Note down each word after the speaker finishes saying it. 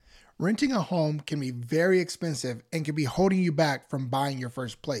renting a home can be very expensive and can be holding you back from buying your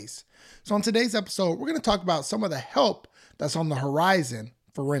first place. So on today's episode, we're going to talk about some of the help that's on the horizon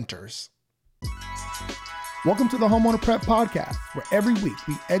for renters. Welcome to the Homeowner Prep Podcast, where every week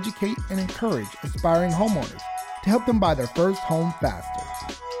we educate and encourage aspiring homeowners to help them buy their first home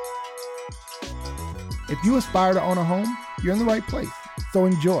faster. If you aspire to own a home, you're in the right place, so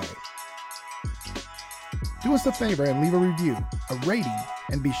enjoy. Do us a favor and leave a review, a rating,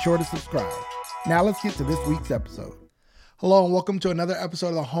 and be sure to subscribe. Now let's get to this week's episode. Hello and welcome to another episode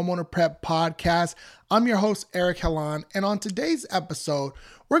of the Homeowner Prep Podcast. I'm your host, Eric Helland, and on today's episode,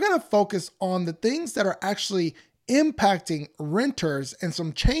 we're going to focus on the things that are actually impacting renters and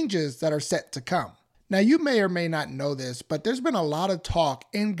some changes that are set to come. Now, you may or may not know this, but there's been a lot of talk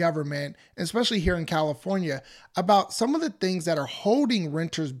in government, especially here in California, about some of the things that are holding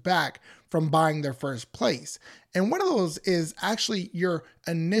renters back from buying their first place. And one of those is actually your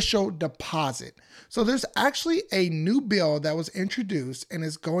initial deposit. So there's actually a new bill that was introduced and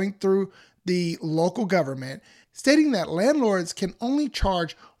is going through the local government stating that landlords can only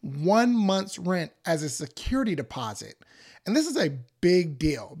charge 1 month's rent as a security deposit. And this is a big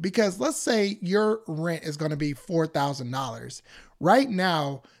deal because let's say your rent is going to be $4,000. Right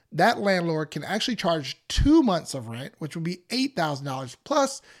now, that landlord can actually charge 2 months of rent, which would be $8,000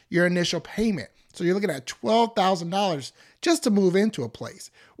 plus your initial payment. So you're looking at $12,000 just to move into a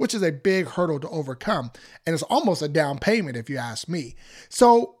place, which is a big hurdle to overcome. And it's almost a down payment if you ask me.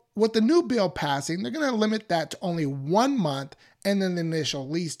 So with the new bill passing, they're going to limit that to only 1 month and then the initial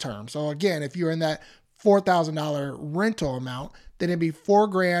lease term. So again, if you're in that $4,000 rental amount, then it'd be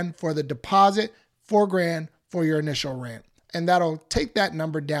 $4,000 for the deposit, $4,000 for your initial rent. And that'll take that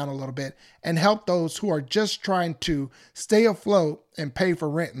number down a little bit and help those who are just trying to stay afloat and pay for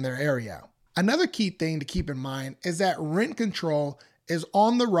rent in their area. Another key thing to keep in mind is that rent control is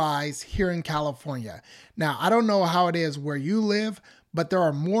on the rise here in California. Now, I don't know how it is where you live, but there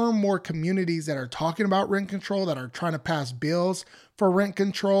are more and more communities that are talking about rent control, that are trying to pass bills for rent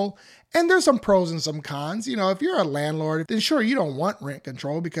control. And there's some pros and some cons. You know, if you're a landlord, then sure, you don't want rent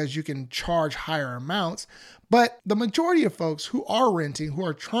control because you can charge higher amounts. But the majority of folks who are renting, who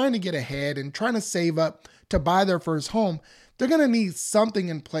are trying to get ahead and trying to save up to buy their first home, they're going to need something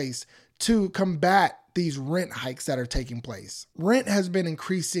in place to combat these rent hikes that are taking place. Rent has been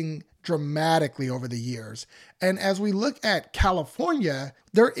increasing dramatically over the years. And as we look at California,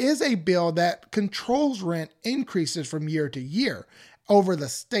 there is a bill that controls rent increases from year to year over the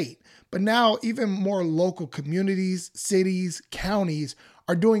state. But now even more local communities, cities, counties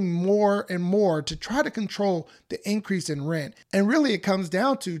are doing more and more to try to control the increase in rent. And really it comes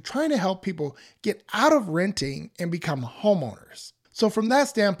down to trying to help people get out of renting and become homeowners. So from that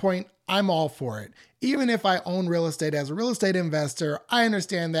standpoint, I'm all for it. Even if I own real estate as a real estate investor, I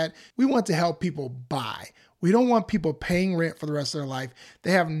understand that we want to help people buy. We don't want people paying rent for the rest of their life.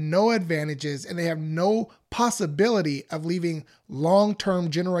 They have no advantages and they have no possibility of leaving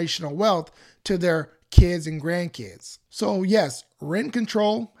long-term generational wealth to their kids and grandkids. So yes, rent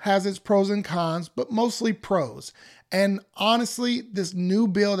control has its pros and cons, but mostly pros. And honestly, this new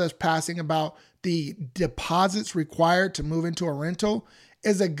bill that's passing about the deposits required to move into a rental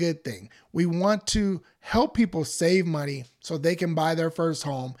is a good thing. We want to help people save money so they can buy their first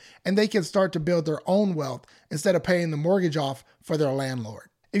home and they can start to build their own wealth instead of paying the mortgage off for their landlord.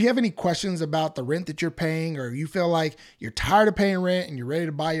 If you have any questions about the rent that you're paying, or you feel like you're tired of paying rent and you're ready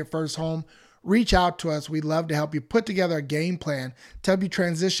to buy your first home, reach out to us. We'd love to help you put together a game plan to help you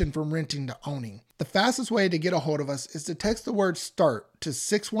transition from renting to owning. The fastest way to get a hold of us is to text the word START to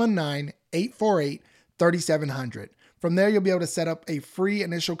 619-848-3700. From there, you'll be able to set up a free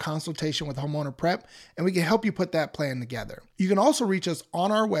initial consultation with Homeowner Prep, and we can help you put that plan together. You can also reach us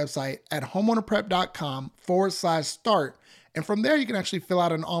on our website at homeownerprep.com/start. And from there, you can actually fill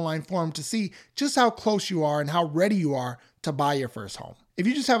out an online form to see just how close you are and how ready you are to buy your first home. If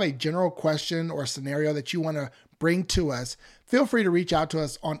you just have a general question or scenario that you want to bring to us, feel free to reach out to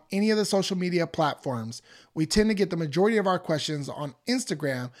us on any of the social media platforms. We tend to get the majority of our questions on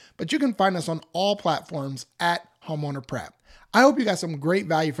Instagram, but you can find us on all platforms at Homeowner Prep. I hope you got some great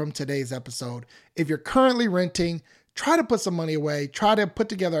value from today's episode. If you're currently renting, try to put some money away. Try to put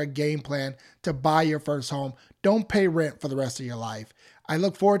together a game plan to buy your first home. Don't pay rent for the rest of your life. I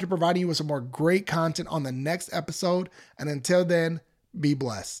look forward to providing you with some more great content on the next episode. And until then, be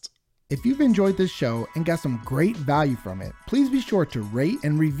blessed. If you've enjoyed this show and got some great value from it, please be sure to rate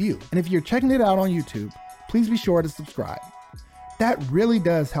and review. And if you're checking it out on YouTube, please be sure to subscribe. That really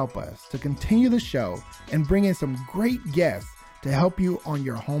does help us to continue the show and bring in some great guests to help you on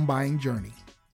your home buying journey.